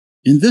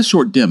In this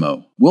short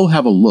demo, we'll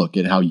have a look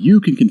at how you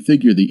can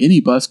configure the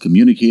Anybus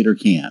Communicator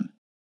CAN.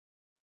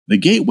 The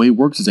gateway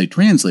works as a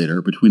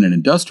translator between an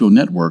industrial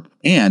network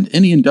and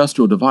any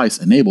industrial device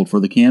enabled for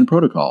the CAN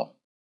protocol.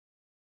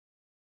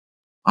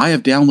 I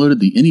have downloaded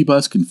the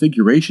Anybus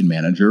Configuration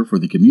Manager for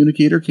the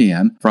Communicator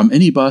CAN from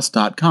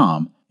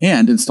Anybus.com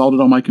and installed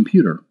it on my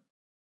computer.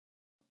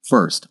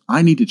 First,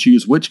 I need to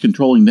choose which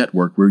controlling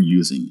network we're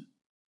using.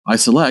 I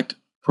select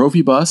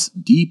PROFIBUS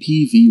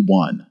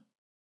DPV1.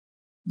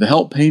 The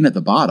help pane at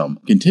the bottom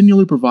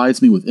continually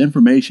provides me with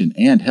information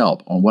and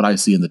help on what I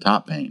see in the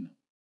top pane.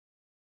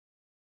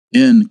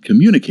 In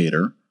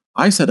Communicator,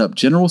 I set up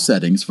general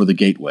settings for the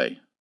gateway.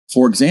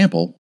 For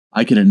example,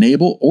 I can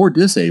enable or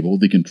disable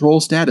the control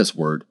status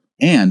word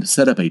and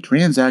set up a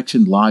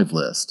transaction live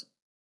list.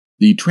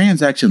 The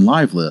transaction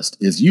live list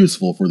is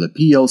useful for the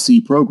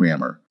PLC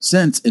programmer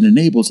since it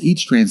enables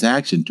each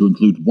transaction to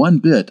include 1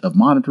 bit of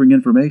monitoring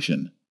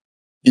information.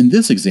 In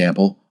this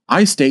example,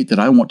 I state that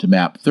I want to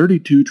map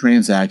 32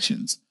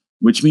 transactions,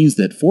 which means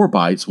that 4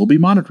 bytes will be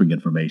monitoring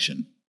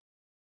information.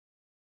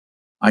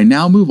 I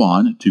now move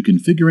on to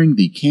configuring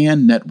the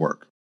CAN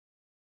network.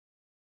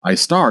 I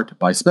start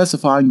by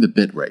specifying the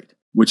bitrate,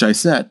 which I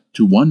set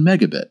to 1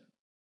 megabit.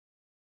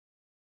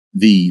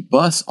 The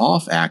bus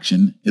off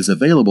action is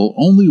available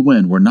only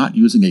when we're not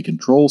using a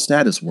control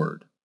status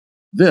word.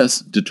 This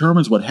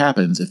determines what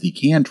happens if the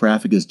CAN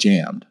traffic is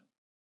jammed.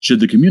 Should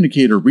the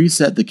communicator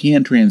reset the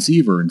CAN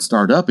transceiver and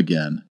start up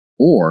again,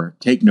 or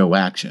take no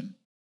action?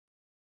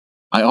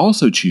 I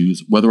also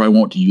choose whether I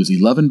want to use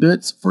 11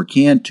 bits for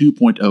CAN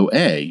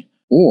 2.0A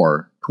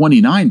or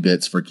 29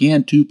 bits for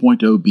CAN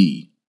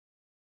 2.0B.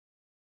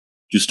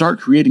 To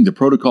start creating the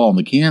protocol on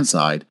the CAN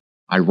side,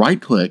 I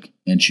right-click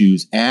and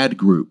choose Add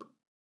Group.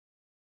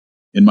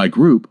 In my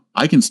group,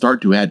 I can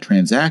start to add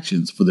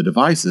transactions for the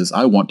devices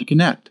I want to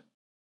connect.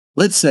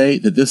 Let's say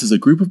that this is a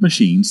group of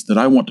machines that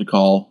I want to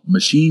call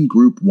Machine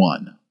Group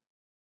 1.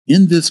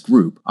 In this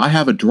group, I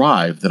have a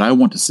drive that I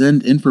want to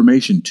send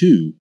information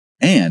to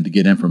and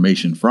get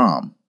information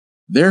from.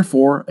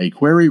 Therefore, a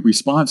query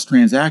response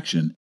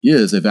transaction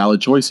is a valid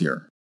choice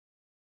here.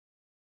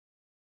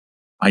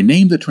 I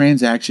name the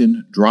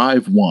transaction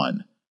Drive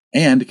 1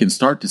 and can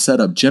start to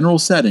set up general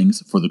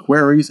settings for the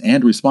queries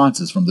and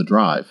responses from the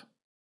drive.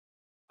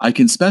 I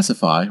can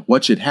specify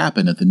what should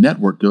happen if the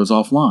network goes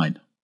offline.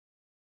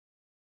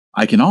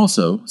 I can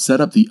also set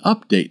up the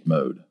update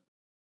mode.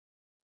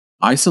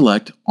 I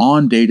select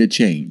On Data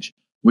Change,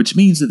 which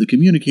means that the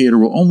communicator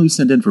will only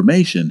send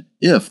information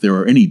if there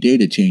are any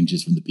data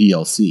changes from the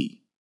PLC.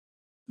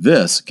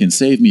 This can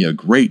save me a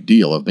great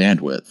deal of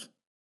bandwidth.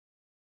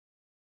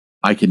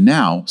 I can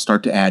now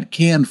start to add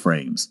CAN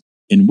frames,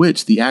 in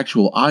which the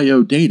actual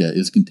I/O data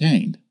is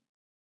contained.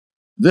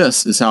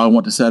 This is how I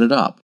want to set it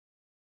up.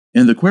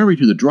 In the query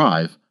to the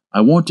drive,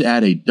 I want to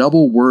add a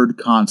double word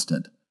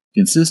constant,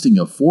 consisting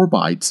of 4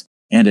 bytes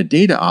and a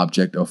data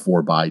object of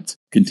 4 bytes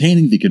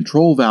containing the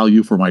control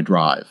value for my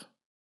drive.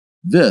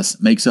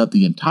 This makes up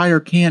the entire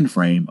CAN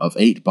frame of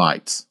 8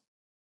 bytes.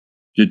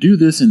 To do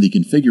this in the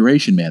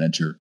Configuration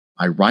Manager,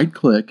 I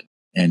right-click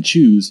and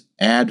choose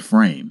Add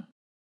Frame.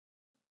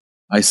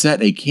 I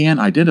set a CAN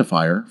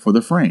identifier for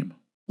the frame.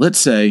 Let's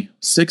say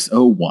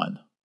 601.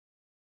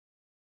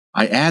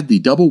 I add the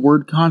double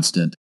word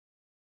constant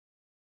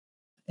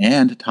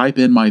and type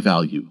in my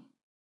value.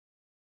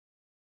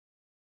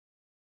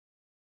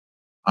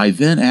 I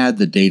then add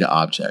the data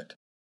object,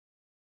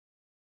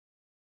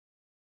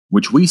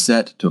 which we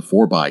set to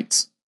 4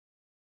 bytes.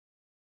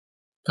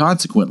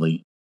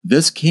 Consequently,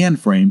 this CAN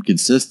frame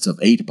consists of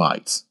 8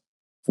 bytes,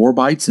 4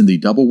 bytes in the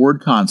double word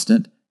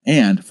constant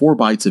and 4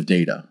 bytes of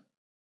data.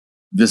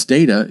 This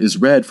data is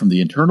read from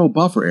the internal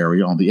buffer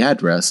area on the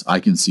address I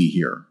can see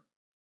here.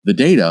 The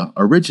data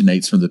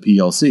originates from the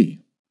PLC.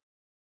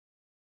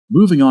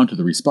 Moving on to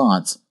the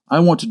response, I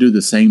want to do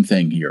the same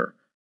thing here.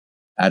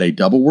 Add a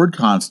double word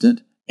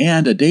constant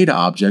and a data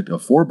object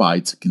of 4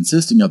 bytes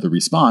consisting of the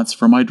response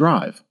from my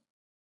drive.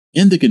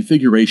 In the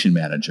Configuration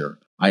Manager,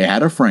 I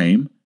add a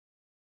frame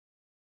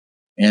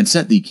and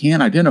set the CAN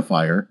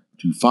identifier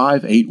to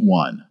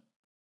 581.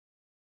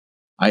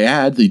 I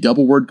add the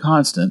double word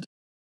constant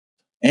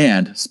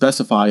and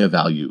specify a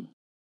value.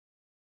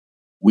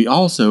 We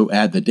also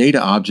add the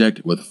data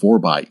object with 4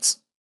 bytes.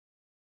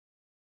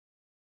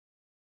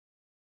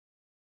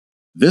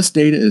 This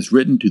data is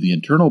written to the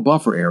internal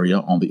buffer area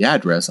on the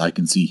address I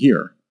can see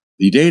here.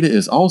 The data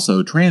is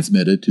also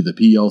transmitted to the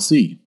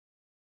PLC.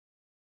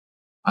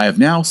 I have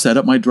now set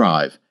up my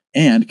drive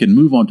and can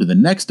move on to the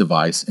next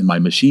device in my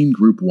Machine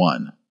Group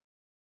 1.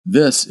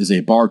 This is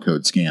a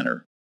barcode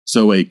scanner,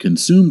 so a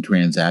consume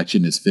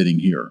transaction is fitting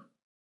here.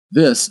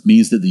 This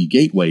means that the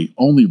gateway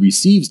only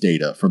receives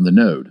data from the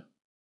node.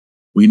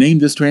 We name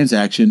this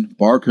transaction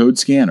Barcode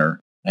Scanner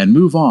and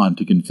move on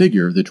to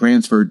configure the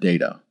transferred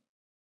data.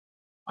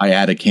 I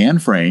add a CAN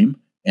frame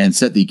and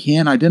set the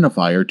CAN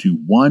identifier to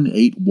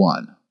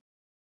 181.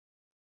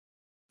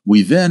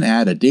 We then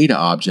add a data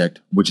object,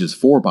 which is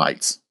 4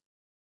 bytes.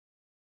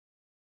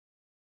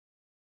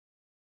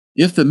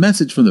 If the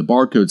message from the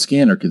barcode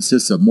scanner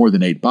consists of more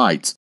than 8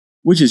 bytes,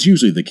 which is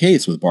usually the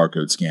case with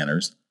barcode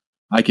scanners,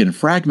 I can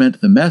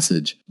fragment the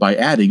message by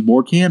adding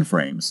more CAN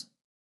frames.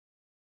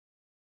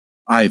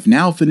 I've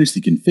now finished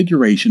the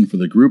configuration for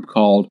the group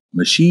called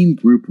Machine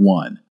Group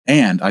 1,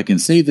 and I can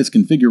save this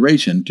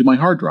configuration to my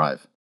hard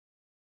drive.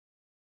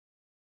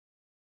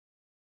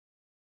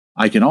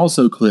 I can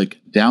also click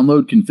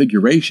Download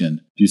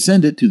Configuration to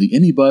send it to the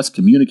Anybus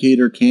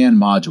Communicator CAN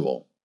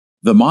module.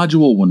 The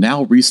module will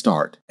now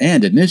restart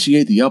and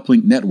initiate the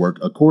uplink network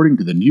according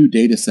to the new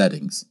data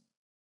settings.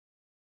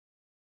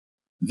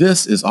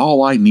 This is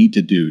all I need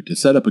to do to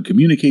set up a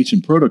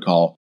communication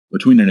protocol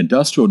between an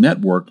industrial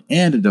network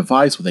and a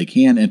device with a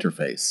CAN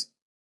interface.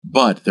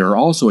 But there are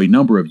also a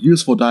number of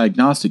useful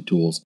diagnostic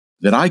tools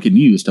that I can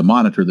use to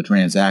monitor the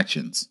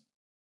transactions.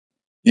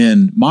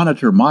 In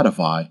Monitor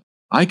Modify,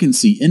 I can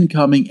see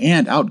incoming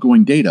and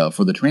outgoing data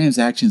for the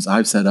transactions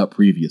I've set up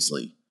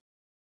previously.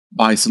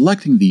 By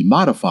selecting the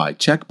Modify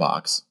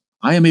checkbox,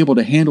 I am able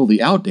to handle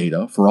the out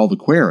data for all the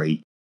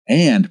query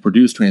and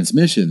produce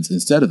transmissions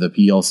instead of the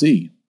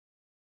PLC.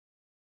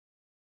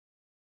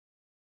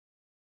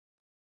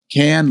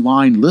 CAN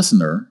Line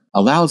Listener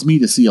allows me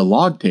to see a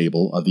log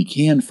table of the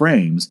CAN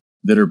frames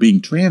that are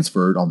being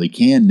transferred on the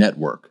CAN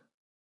network.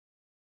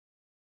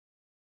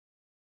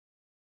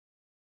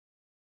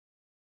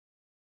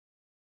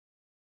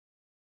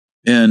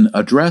 In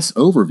Address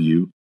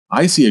Overview,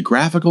 I see a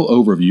graphical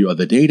overview of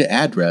the data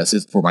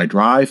addresses for my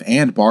drive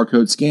and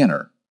barcode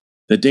scanner.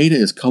 The data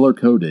is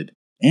color-coded,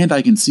 and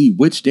I can see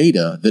which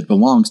data that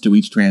belongs to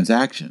each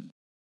transaction,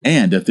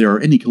 and if there are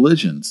any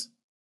collisions.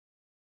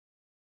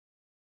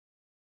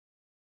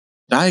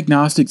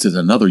 Diagnostics is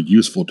another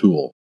useful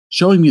tool,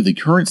 showing me the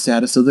current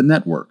status of the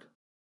network.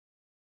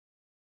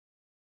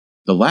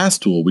 The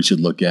last tool we should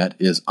look at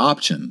is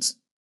Options.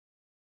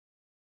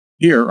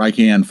 Here I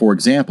can, for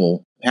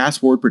example,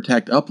 password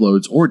protect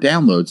uploads or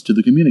downloads to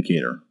the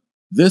communicator.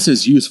 This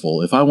is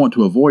useful if I want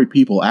to avoid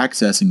people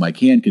accessing my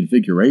CAN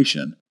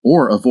configuration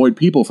or avoid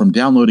people from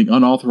downloading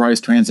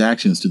unauthorized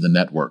transactions to the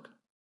network.